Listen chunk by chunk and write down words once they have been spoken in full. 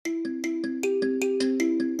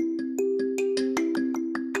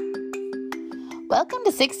Welcome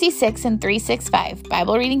to 66 and 365,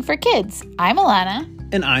 Bible Reading for Kids. I'm Alana.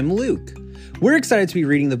 And I'm Luke. We're excited to be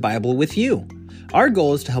reading the Bible with you. Our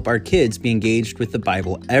goal is to help our kids be engaged with the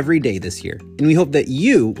Bible every day this year, and we hope that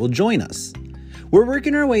you will join us. We're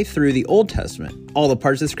working our way through the Old Testament, all the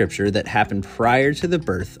parts of Scripture that happened prior to the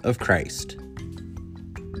birth of Christ.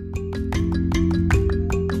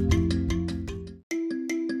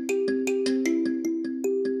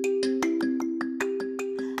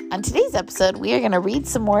 On today's episode, we are going to read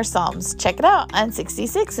some more Psalms. Check it out on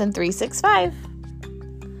 66 and 365.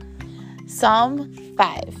 Psalm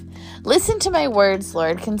 5. Listen to my words,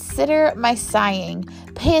 Lord. Consider my sighing.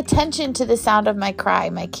 Pay attention to the sound of my cry,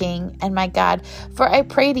 my King and my God. For I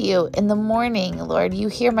pray to you in the morning, Lord, you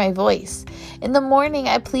hear my voice. In the morning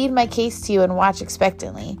I plead my case to you and watch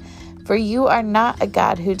expectantly. For you are not a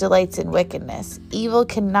God who delights in wickedness. Evil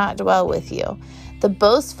cannot dwell with you. The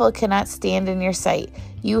boastful cannot stand in your sight.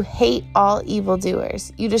 You hate all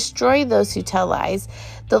evildoers. You destroy those who tell lies.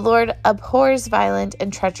 The Lord abhors violent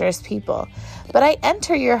and treacherous people. But I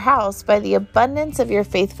enter your house by the abundance of your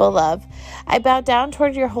faithful love. I bow down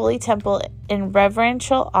toward your holy temple in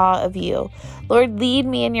reverential awe of you. Lord, lead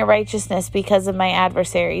me in your righteousness because of my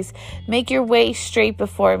adversaries. Make your way straight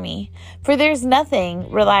before me. For there's nothing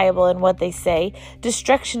reliable in what they say.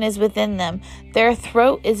 Destruction is within them. Their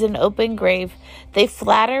throat is an open grave. They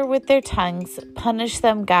flatter with their tongues. Punish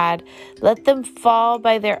them, God. Let them fall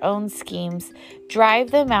by their own schemes.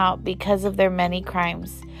 Drive them out because of their many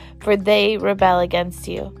crimes, for they rebel against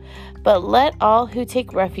you. But let all who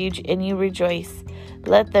take refuge in you rejoice.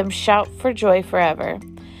 Let them shout for joy forever.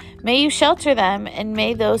 May you shelter them, and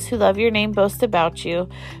may those who love your name boast about you.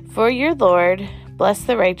 For your Lord, bless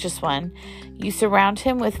the righteous one. You surround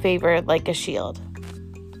him with favor like a shield.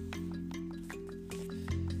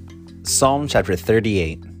 Psalm chapter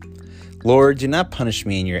 38. Lord, do not punish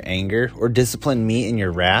me in your anger, or discipline me in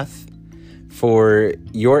your wrath. For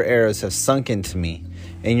your arrows have sunk into me,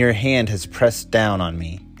 and your hand has pressed down on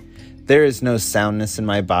me. There is no soundness in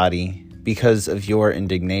my body because of your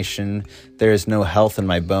indignation. There is no health in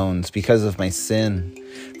my bones because of my sin.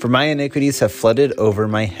 For my iniquities have flooded over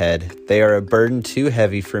my head. They are a burden too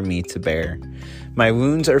heavy for me to bear. My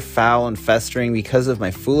wounds are foul and festering because of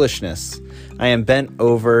my foolishness. I am bent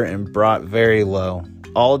over and brought very low.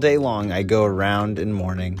 All day long I go around in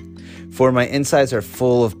mourning. For my insides are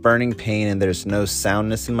full of burning pain, and there's no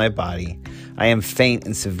soundness in my body. I am faint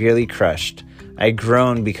and severely crushed. I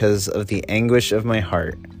groan because of the anguish of my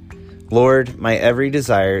heart. Lord, my every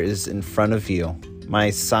desire is in front of you. My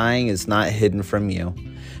sighing is not hidden from you.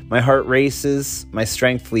 My heart races, my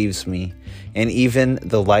strength leaves me, and even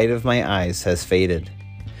the light of my eyes has faded.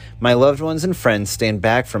 My loved ones and friends stand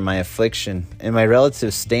back from my affliction, and my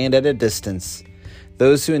relatives stand at a distance.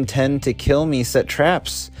 Those who intend to kill me set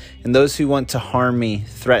traps, and those who want to harm me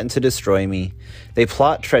threaten to destroy me. They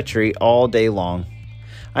plot treachery all day long.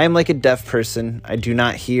 I am like a deaf person, I do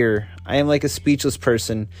not hear. I am like a speechless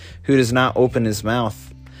person who does not open his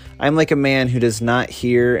mouth. I am like a man who does not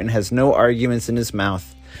hear and has no arguments in his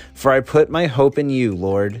mouth. For I put my hope in you,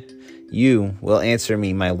 Lord. You will answer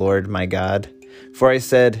me, my Lord, my God. For I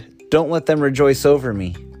said, don't let them rejoice over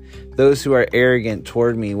me, those who are arrogant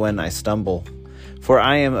toward me when I stumble. For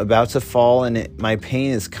I am about to fall, and my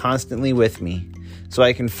pain is constantly with me. So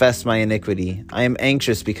I confess my iniquity. I am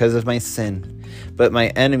anxious because of my sin. But my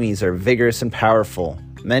enemies are vigorous and powerful.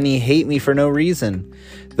 Many hate me for no reason.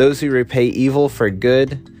 Those who repay evil for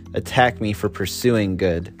good attack me for pursuing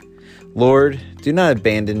good. Lord, do not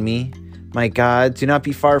abandon me. My God, do not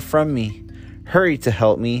be far from me. Hurry to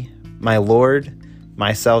help me, my Lord,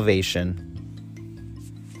 my salvation.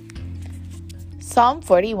 Psalm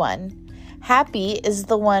 41. Happy is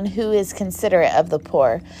the one who is considerate of the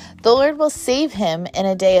poor. The Lord will save him in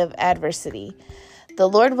a day of adversity. The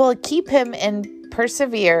Lord will keep him and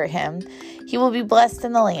persevere him. He will be blessed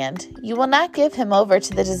in the land. You will not give him over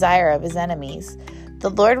to the desire of his enemies. The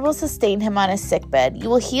Lord will sustain him on his sickbed. You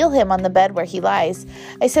will heal him on the bed where he lies.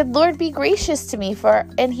 I said, Lord, be gracious to me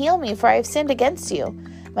and heal me, for I have sinned against you.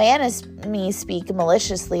 My enemies speak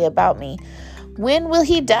maliciously about me. When will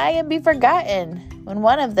he die and be forgotten? When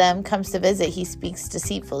one of them comes to visit, he speaks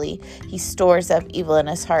deceitfully. He stores up evil in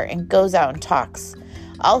his heart and goes out and talks.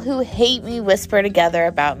 All who hate me whisper together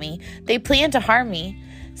about me. They plan to harm me.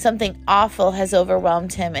 Something awful has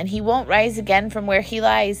overwhelmed him, and he won't rise again from where he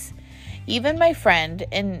lies. Even my friend,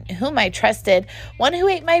 in whom I trusted, one who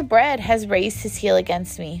ate my bread, has raised his heel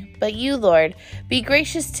against me. But you, Lord, be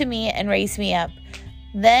gracious to me and raise me up.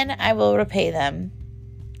 Then I will repay them.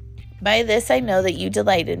 By this I know that you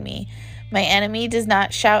delight in me. My enemy does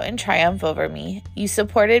not shout in triumph over me. You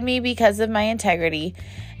supported me because of my integrity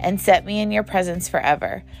and set me in your presence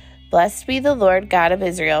forever. Blessed be the Lord God of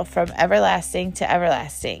Israel from everlasting to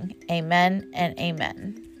everlasting. Amen and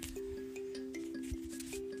amen.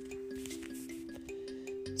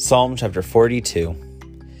 Psalm chapter 42.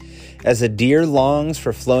 As a deer longs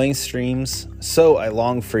for flowing streams, so I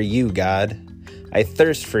long for you, God. I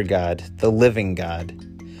thirst for God, the living God.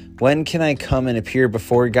 When can I come and appear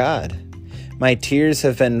before God? My tears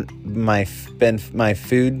have been my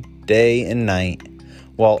food day and night,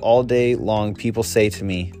 while all day long people say to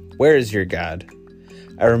me, "Where is your God?"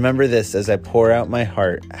 I remember this as I pour out my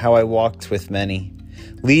heart, how I walked with many,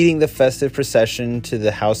 leading the festive procession to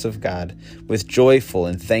the house of God with joyful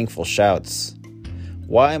and thankful shouts.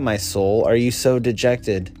 Why, my soul, are you so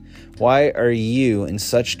dejected? Why are you in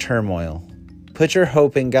such turmoil? Put your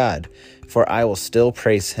hope in God, for I will still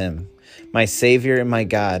praise him, my Savior and my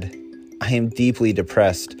God. I am deeply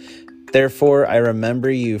depressed. Therefore, I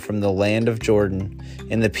remember you from the land of Jordan,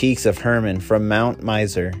 in the peaks of Hermon, from Mount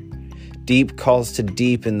Mizar. Deep calls to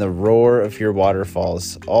deep in the roar of your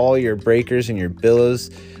waterfalls. All your breakers and your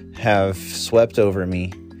billows have swept over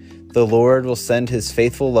me. The Lord will send his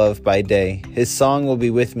faithful love by day. His song will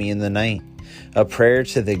be with me in the night, a prayer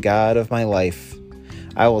to the God of my life.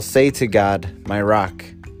 I will say to God, my rock,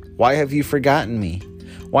 why have you forgotten me?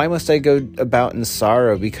 Why must I go about in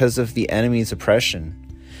sorrow because of the enemy's oppression?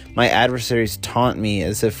 My adversaries taunt me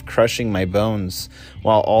as if crushing my bones,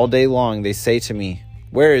 while all day long they say to me,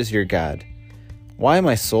 "Where is your God?" Why,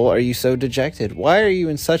 my soul, are you so dejected? Why are you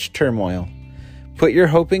in such turmoil? Put your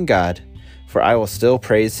hope in God, for I will still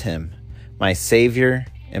praise him, my Savior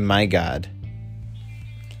and my God.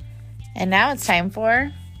 And now it's time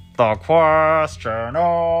for the question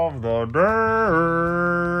of the day.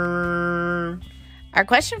 Our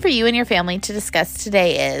question for you and your family to discuss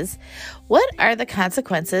today is, what are the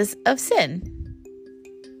consequences of sin?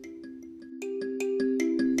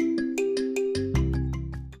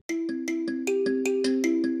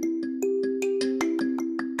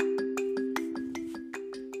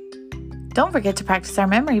 Don't forget to practice our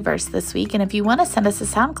memory verse this week, and if you want to send us a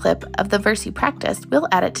sound clip of the verse you practiced, we'll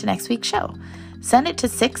add it to next week's show. Send it to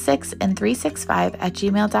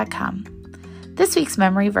 66365@gmail.com. This week's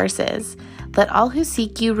memory verse is, "Let all who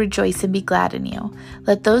seek you rejoice and be glad in you.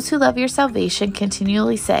 Let those who love your salvation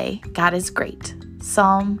continually say, God is great."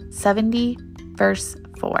 Psalm 70, verse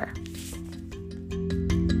 4.